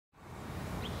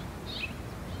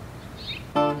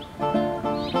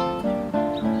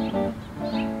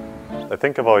I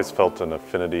think I've always felt an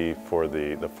affinity for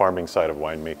the farming side of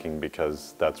winemaking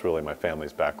because that's really my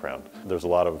family's background. There's a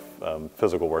lot of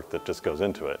physical work that just goes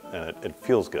into it, and it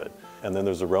feels good. And then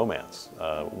there's a romance.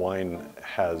 Wine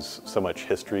has so much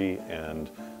history and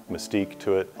mystique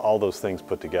to it. All those things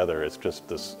put together, it's just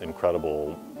this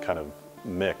incredible kind of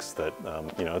mix that,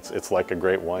 you know, it's like a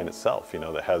great wine itself, you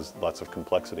know, that has lots of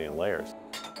complexity and layers.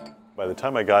 By the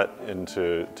time I got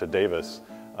into Davis,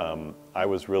 I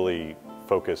was really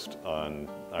focused on,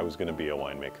 I was going to be a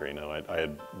winemaker. You know, I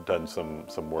had done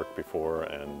some work before,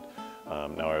 and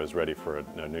now I was ready for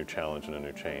a new challenge and a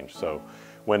new change. So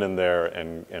went in there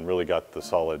and really got the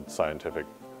solid scientific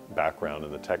background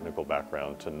and the technical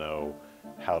background to know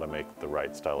how to make the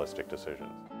right stylistic decisions.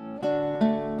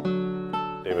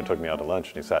 David took me out to lunch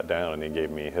and he sat down and he gave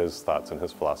me his thoughts and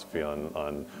his philosophy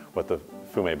on what the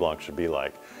Fumé Blanc should be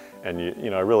like. And you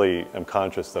know, I really am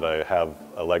conscious that I have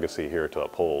a legacy here to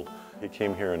uphold. He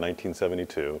came here in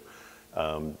 1972,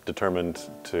 determined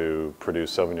to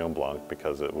produce Sauvignon Blanc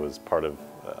because it was part of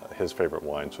his favorite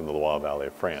wines from the Loire Valley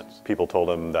of France. People told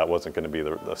him that wasn't going to be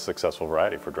the successful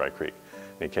variety for Dry Creek.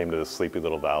 And he came to this sleepy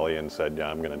little valley and said,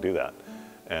 yeah, I'm going to do that.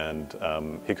 And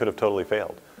he could have totally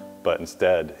failed, but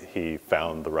instead he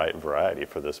found the right variety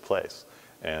for this place,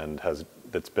 and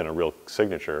it's been a real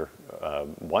signature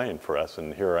wine for us.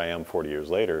 And here I am 40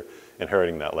 years later,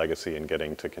 inheriting that legacy and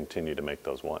getting to continue to make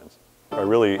those wines. I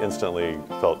really instantly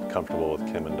felt comfortable with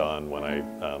Kim and Don when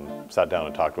I sat down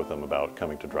and talked with them about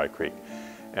coming to Dry Creek.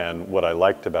 And what I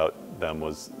liked about them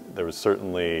was there was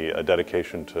certainly a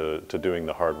dedication to doing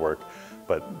the hard work,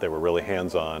 but they were really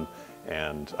hands-on,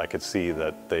 and I could see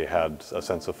that they had a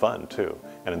sense of fun too,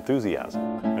 and enthusiasm.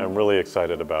 And I'm really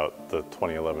excited about the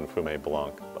 2011 Fumé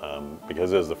Blanc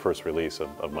because it is the first release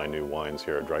of my new wines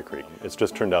here at Dry Creek. It's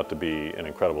just turned out to be an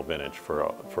incredible vintage for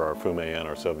our Fumé and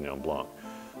our Sauvignon Blanc.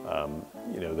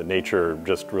 You know, the nature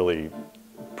just really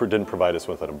didn't provide us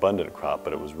with an abundant crop,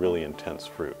 but it was really intense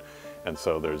fruit. And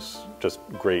so there's just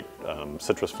great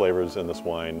citrus flavors in this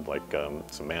wine, like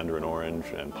some mandarin orange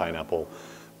and pineapple,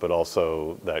 but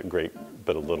also that great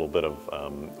little bit of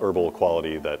herbal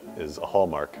quality that is a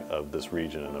hallmark of this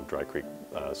region and of Dry Creek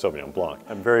Sauvignon Blanc.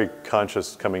 I'm very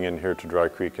conscious coming in here to Dry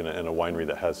Creek in a winery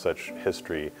that has such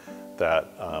history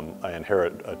that I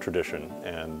inherit a tradition,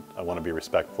 and I want to be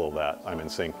respectful of that. I'm in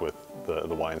sync with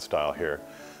the wine style here.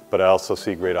 But I also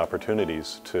see great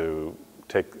opportunities to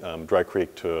take Dry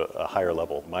Creek to a higher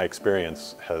level. My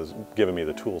experience has given me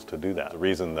the tools to do that. The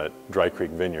reason that Dry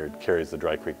Creek Vineyard carries the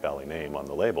Dry Creek Valley name on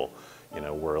the label, you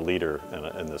know, we're a leader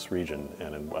in this region,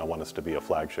 and I want us to be a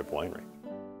flagship winery.